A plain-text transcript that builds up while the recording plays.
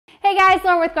Hey guys,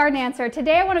 Laura with Garden Answer.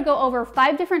 Today I want to go over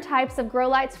 5 different types of grow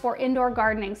lights for indoor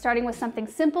gardening, starting with something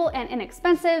simple and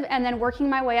inexpensive and then working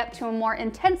my way up to a more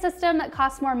intense system that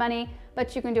costs more money,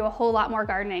 but you can do a whole lot more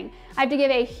gardening. I have to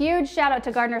give a huge shout out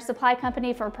to Gardener Supply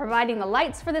Company for providing the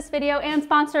lights for this video and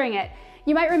sponsoring it.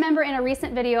 You might remember in a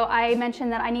recent video I mentioned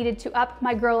that I needed to up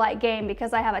my grow light game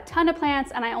because I have a ton of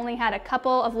plants and I only had a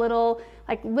couple of little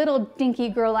dinky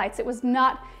grow lights. It was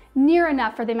not near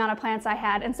enough for the amount of plants I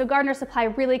had, and so Gardener Supply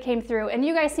really came through, and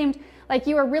you guys seemed like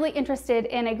you were really interested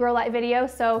in a grow light video,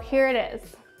 so here it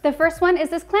is. The first one is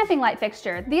this clamping light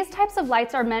fixture. These types of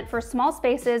lights are meant for small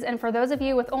spaces and for those of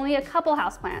you with only a couple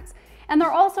houseplants, and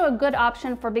they're also a good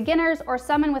option for beginners or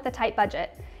someone with a tight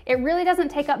budget. It really doesn't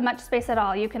take up much space at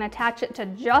all. You can attach it to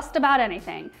just about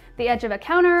anything. The edge of a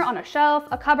counter, on a shelf,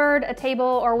 a cupboard, a table,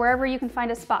 or wherever you can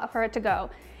find a spot for it to go.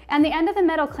 And the end of the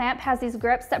metal clamp has these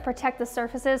grips that protect the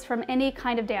surfaces from any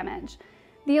kind of damage.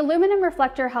 The aluminum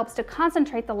reflector helps to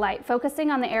concentrate the light,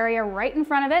 focusing on the area right in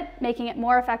front of it, making it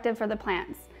more effective for the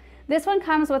plants. This one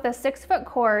comes with a 6-foot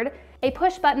cord, a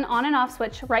push button on and off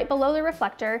switch right below the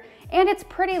reflector, and it's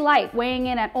pretty light, weighing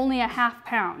in at only a ½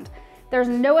 pound. There's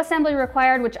no assembly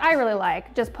required, which I really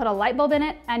like. Just put a light bulb in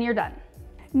it and you're done.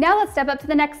 Now let's step up to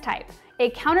the next type, a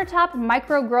countertop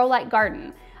micro grow light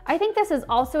garden. I think this is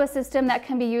also a system that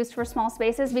can be used for small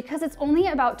spaces because it's only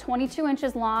about 22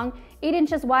 inches long, 8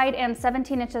 inches wide, and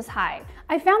 17 inches high.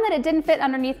 I found that it didn't fit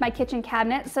underneath my kitchen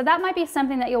cabinet, so that might be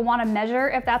something that you'll want to measure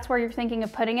if that's where you're thinking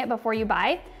of putting it before you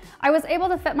buy. I was able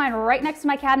to fit mine right next to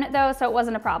my cabinet though, so it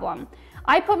wasn't a problem.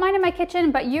 I put mine in my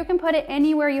kitchen, but you can put it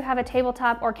anywhere you have a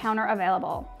tabletop or counter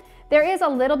available. There is a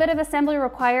little bit of assembly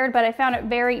required, but I found it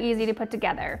very easy to put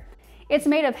together. It's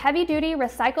made of heavy-duty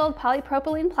recycled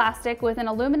polypropylene plastic with an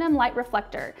aluminum light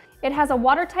reflector. It has a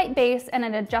watertight base and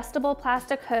an adjustable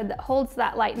plastic hood that holds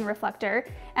that light and reflector,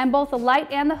 and both the light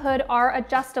and the hood are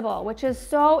adjustable, which is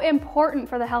so important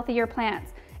for the health of your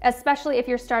plants, especially if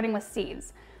you're starting with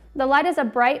seeds. The light is a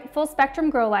bright, full-spectrum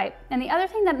grow light, and the other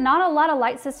thing that not a lot of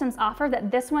light systems offer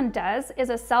that this one does is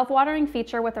a self-watering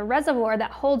feature with a reservoir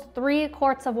that holds 3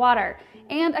 quarts of water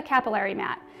and a capillary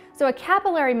mat. So a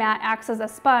capillary mat acts as a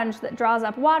sponge that draws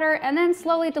up water and then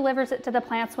slowly delivers it to the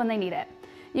plants when they need it.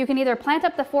 You can either plant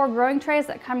up the 4 growing trays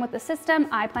that come with the system,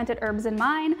 I planted herbs in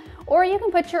mine, or you can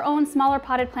put your own smaller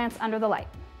potted plants under the light.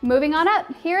 Moving on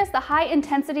up, here's the high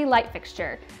intensity light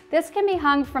fixture. This can be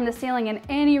hung from the ceiling in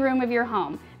any room of your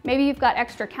home. Maybe you've got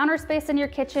extra counter space in your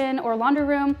kitchen or laundry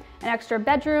room, an extra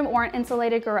bedroom, or an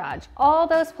insulated garage. All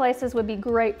those places would be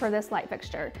great for this light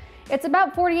fixture. It's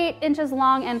about 48 inches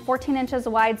long and 14 inches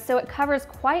wide, so it covers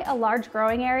quite a large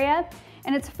growing area,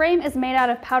 and its frame is made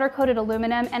out of powder-coated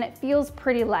aluminum and it feels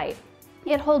pretty light.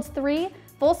 It holds 3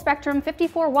 full-spectrum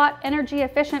 54-watt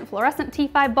energy-efficient fluorescent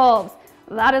T5 bulbs.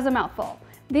 That is a mouthful.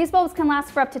 These bulbs can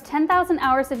last for up to 10,000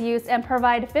 hours of use and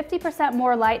provide 50%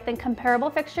 more light than comparable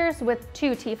fixtures with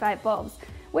 2 T5 bulbs,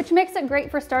 which makes it great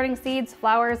for starting seeds,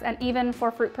 flowers, and even for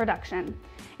fruit production.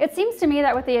 It seems to me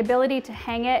that with the ability to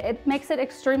hang it, it makes it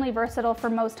extremely versatile for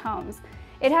most homes.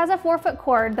 It has a 4-foot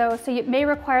cord though, so it may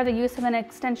require the use of an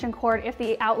extension cord if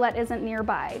the outlet isn't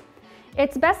nearby.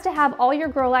 It's best to have all your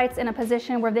grow lights in a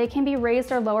position where they can be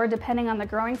raised or lowered depending on the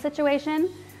growing situation,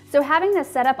 so having this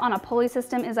set up on a pulley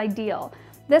system is ideal.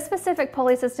 This specific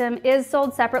pulley system is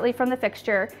sold separately from the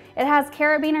fixture. It has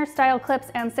carabiner style clips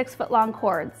and 6-foot long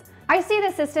cords. I see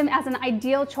this system as an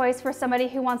ideal choice for somebody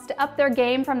who wants to up their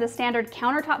game from the standard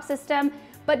countertop system,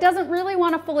 but doesn't really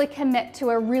want to fully commit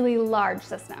to a really large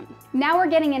system. Now we're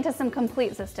getting into some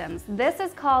complete systems. This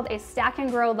is called a stack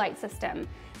and grow light system.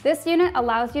 This unit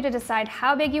allows you to decide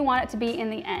how big you want it to be in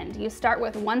the end. You start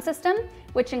with one system,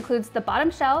 which includes the bottom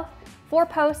shelf, 4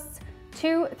 posts,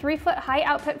 2 3-foot high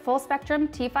output full spectrum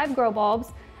T5 grow bulbs,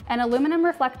 an aluminum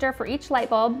reflector for each light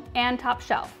bulb, and top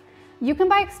shelf. You can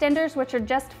buy extenders, which are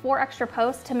just 4 extra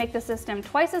posts to make the system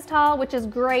twice as tall, which is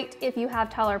great if you have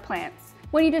taller plants.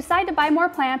 When you decide to buy more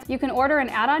plants, you can order an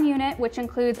add-on unit, which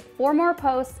includes 4 more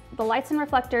posts, the lights and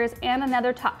reflectors, and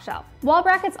another top shelf. Wall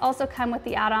brackets also come with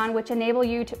the add-on, which enable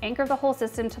you to anchor the whole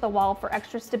system to the wall for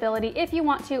extra stability if you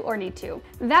want to or need to.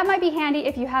 That might be handy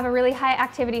if you have a really high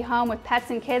activity home with pets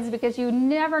and kids because you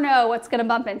never know what's going to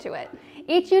bump into it.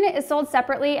 Each unit is sold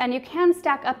separately and you can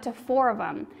stack up to 4 of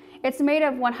them. It's made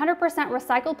of 100%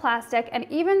 recycled plastic, and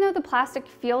even though the plastic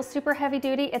feels super heavy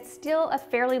duty, it's still a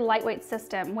fairly lightweight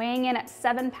system, weighing in at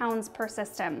 7 pounds per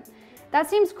system. That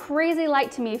seems crazy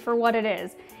light to me for what it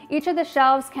is. Each of the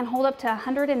shelves can hold up to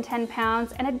 110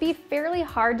 pounds, and it'd be fairly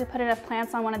hard to put enough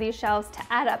plants on one of these shelves to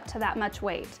add up to that much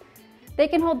weight. They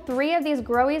can hold 3 of these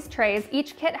Growies trays.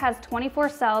 Each kit has 24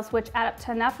 cells, which add up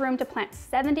to enough room to plant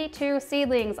 72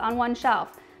 seedlings on one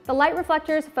shelf. The light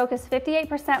reflectors focus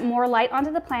 58% more light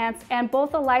onto the plants, and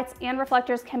both the lights and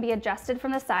reflectors can be adjusted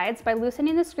from the sides by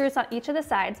loosening the screws on each of the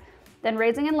sides, then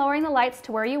raising and lowering the lights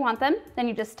to where you want them, then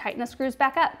you just tighten the screws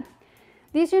back up.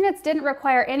 These units didn't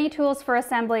require any tools for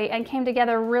assembly and came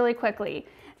together really quickly.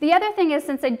 The other thing is,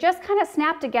 since they just kind of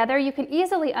snap together, you can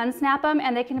easily unsnap them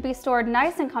and they can be stored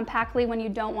nice and compactly when you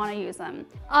don't want to use them.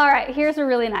 All right, here's a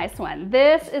really nice one.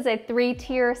 This is a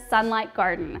 3-tier sunlight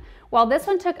garden. While this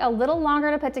one took a little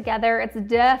longer to put together, it's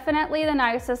definitely the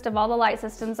nicest of all the light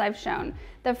systems I've shown.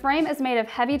 The frame is made of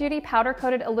heavy-duty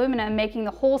powder-coated aluminum, making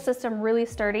the whole system really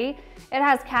sturdy. It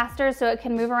has casters so it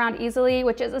can move around easily,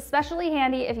 which is especially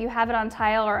handy if you have it on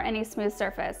tile or any smooth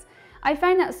surface. I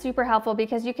find that super helpful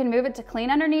because you can move it to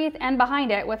clean underneath and behind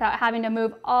it without having to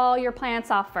move all your plants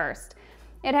off first.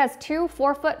 It has 2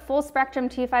 4-foot full spectrum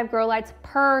T5 grow lights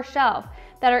per shelf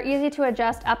that are easy to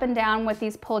adjust up and down with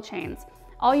these pull chains.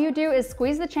 All you do is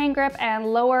squeeze the chain grip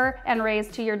and lower and raise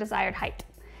to your desired height.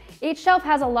 Each shelf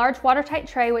has a large watertight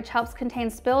tray which helps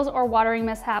contain spills or watering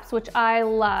mishaps, which I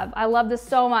love. I love this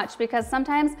so much because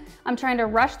sometimes I'm trying to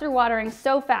rush through watering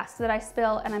so fast that I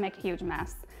spill and I make a huge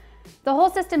mess. The whole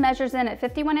system measures in at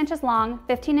 51 inches long,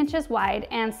 15 inches wide,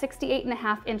 and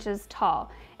 68.5 inches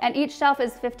tall. And each shelf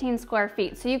is 15 square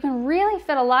feet, so you can really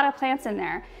fit a lot of plants in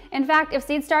there. In fact, if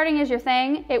seed starting is your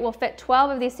thing, it will fit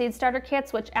 12 of these seed starter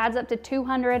kits, which adds up to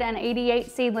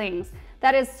 288 seedlings.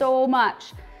 That is so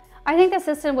much. I think the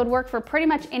system would work for pretty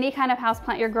much any kind of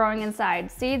houseplant you're growing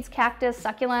inside. Seeds, cactus,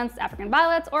 succulents, African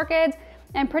violets, orchids,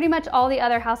 and pretty much all the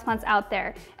other houseplants out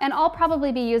there. And I'll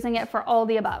probably be using it for all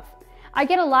the above. I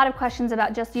get a lot of questions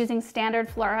about just using standard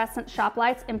fluorescent shop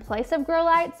lights in place of grow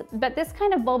lights, but this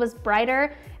kind of bulb is brighter.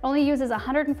 It only uses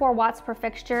 104 watts per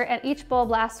fixture, and each bulb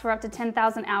lasts for up to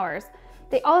 10,000 hours.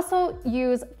 They also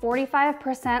use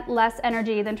 45% less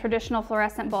energy than traditional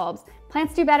fluorescent bulbs.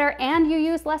 Plants do better and you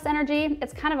use less energy.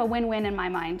 It's kind of a win-win in my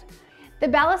mind. The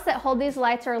ballasts that hold these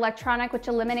lights are electronic, which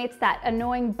eliminates that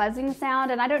annoying buzzing sound,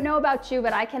 and I don't know about you,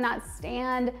 but I cannot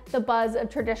stand the buzz of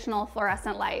traditional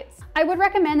fluorescent lights. I would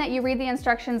recommend that you read the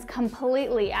instructions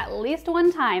completely at least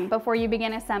one time before you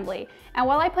begin assembly. And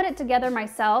while I put it together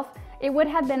myself, it would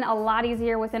have been a lot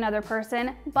easier with another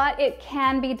person, but it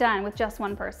can be done with just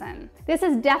one person. This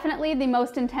is definitely the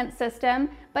most intense system,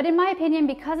 but in my opinion,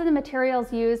 because of the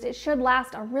materials used, it should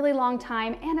last a really long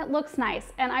time and it looks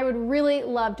nice. And I would really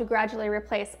love to gradually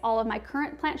replace all of my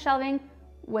current plant shelving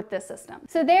with this system.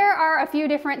 So there are a few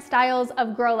different styles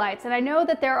of grow lights, and I know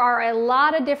that there are a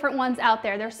lot of different ones out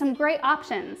there. There's some great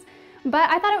options.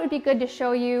 But I thought it would be good to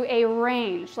show you a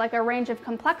range, like a range of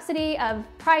complexity, of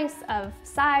price, of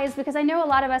size, because I know a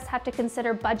lot of us have to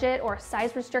consider budget or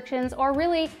size restrictions, or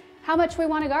really how much we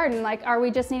want to garden. Like, are we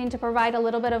just needing to provide a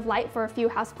little bit of light for a few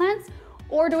houseplants?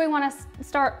 Or do we want to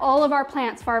start all of our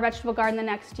plants for our vegetable garden the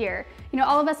next year? You know,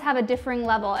 all of us have a differing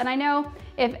level. And I know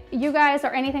if you guys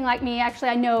are anything like me, actually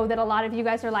I know that a lot of you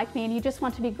guys are like me and you just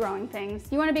want to be growing things.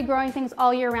 You want to be growing things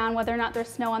all year round, whether or not there's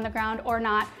snow on the ground or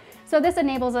not. So this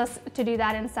enables us to do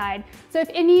that inside. So if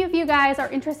any of you guys are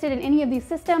interested in any of these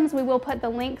systems, we will put the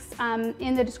links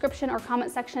in the description or comment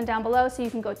section down below so you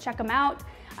can go check them out.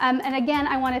 And again,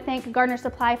 I want to thank Gardener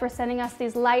Supply for sending us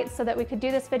these lights so that we could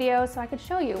do this video so I could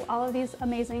show you all of these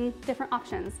amazing different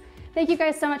options. Thank you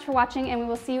guys so much for watching, and we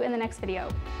will see you in the next video.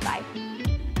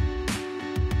 Bye.